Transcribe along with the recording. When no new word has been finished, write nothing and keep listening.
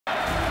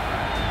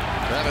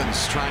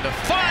Evans trying to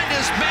find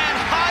his man,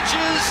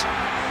 Hodges.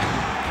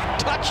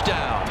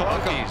 Touchdown,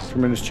 Hokies.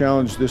 Tremendous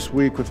challenge this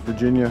week with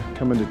Virginia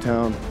coming to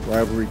town.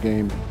 Rivalry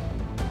game,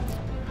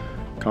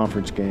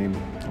 conference game,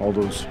 all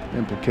those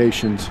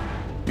implications.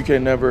 You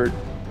can never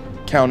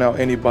count out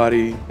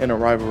anybody in a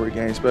rivalry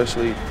game,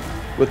 especially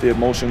with the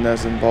emotion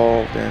that's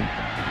involved.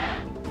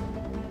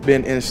 And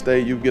being in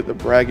state, you get the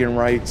bragging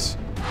rights.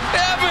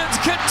 Evans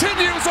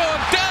continues on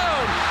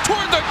down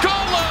toward the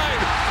goal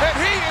line, and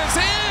he is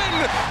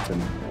in. It's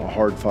been a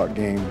hard-fought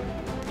game,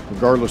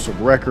 regardless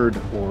of record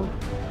or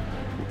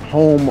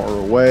home or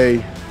away.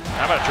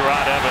 How about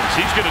Jerod Evans?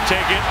 He's going to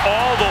take it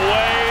all the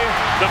way,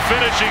 the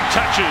finishing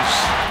touches.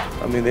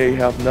 I mean, they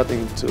have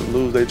nothing to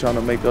lose. They're trying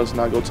to make us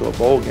not go to a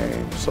bowl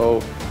game.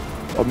 So,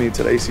 I mean,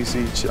 to the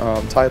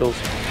ACC titles.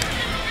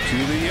 To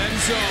the end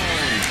zone.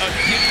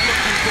 Again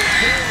looking for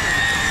Ford.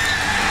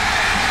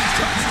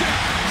 Touchdown.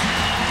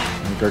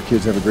 I think our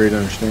kids have a great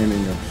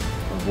understanding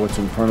of what's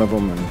in front of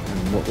them and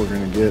what we're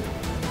going to get,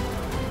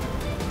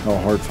 how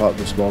hard-fought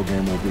this ball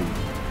game will be.